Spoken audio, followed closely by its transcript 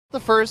The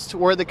first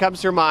word that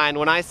comes to your mind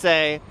when I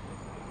say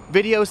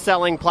video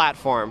selling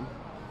platform.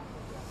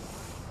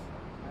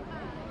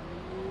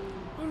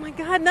 Oh my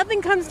God,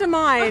 nothing comes to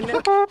mind.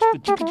 It's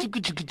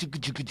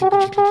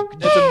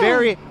a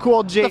very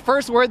cool G. The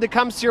first word that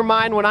comes to your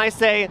mind when I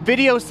say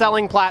video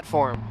selling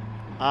platform.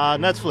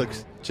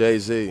 Netflix.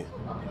 Jay-Z.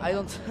 I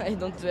don't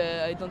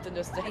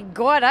understand.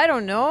 God, I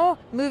don't know.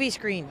 Movie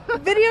screen.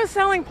 Video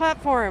selling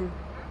platform.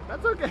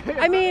 That's okay.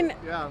 I mean,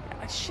 yeah.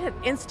 Shit,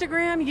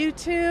 Instagram,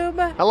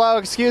 YouTube. Hello,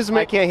 excuse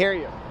me. I can't hear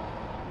you.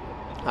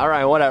 All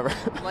right, whatever.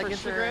 Like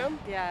Instagram?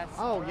 Yes.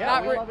 Oh,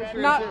 yeah. We love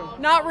Instagram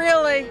too. Not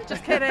really.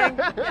 Just kidding.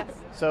 Yes.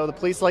 So the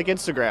police like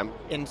Instagram.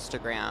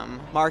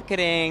 Instagram.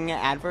 Marketing,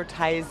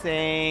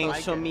 advertising,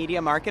 social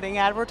media marketing,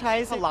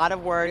 advertising. A lot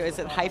of words. Is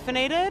it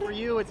hyphenated? For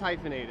you, it's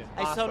hyphenated.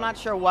 I'm still not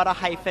sure what a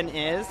hyphen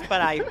is,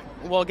 but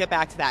we'll get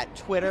back to that.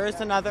 Twitter is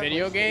another.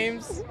 Video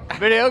games?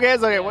 Video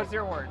games? Okay, what's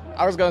your word?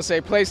 I was going to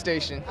say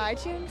PlayStation.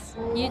 iTunes?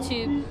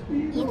 YouTube.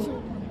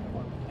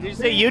 Did you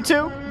say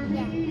YouTube?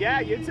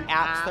 Yeah, YouTube.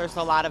 Apps. There's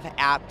a lot of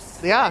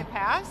apps. Yeah. Did I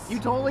pass? You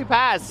totally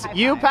passed.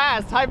 You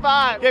passed. High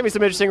five. Gave me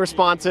some interesting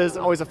responses.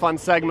 Always a fun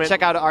segment.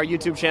 Check out our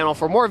YouTube channel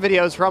for more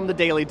videos from the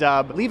Daily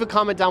Dub. Leave a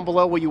comment down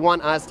below what you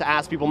want us to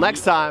ask people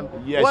next time.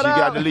 Yes, What you got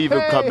up? to leave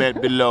a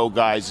comment below,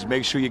 guys.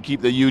 Make sure you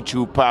keep the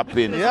YouTube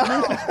popping.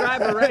 Yeah.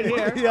 Subscriber right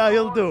here. Yeah,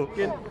 you'll do.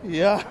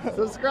 Yeah.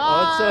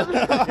 Subscribe.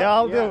 Yeah,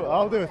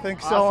 I'll do.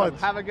 Thanks so Awesome.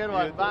 much. Have a good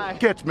one. Bye.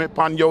 Catch me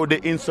on yo the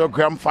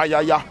Instagram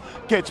fire ya.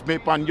 Catch me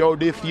on yo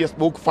the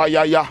Facebook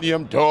fire ya.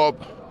 Name Dub.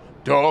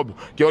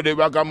 Yo the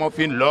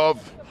ragamuffin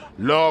love.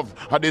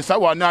 And this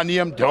one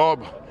name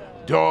Dub.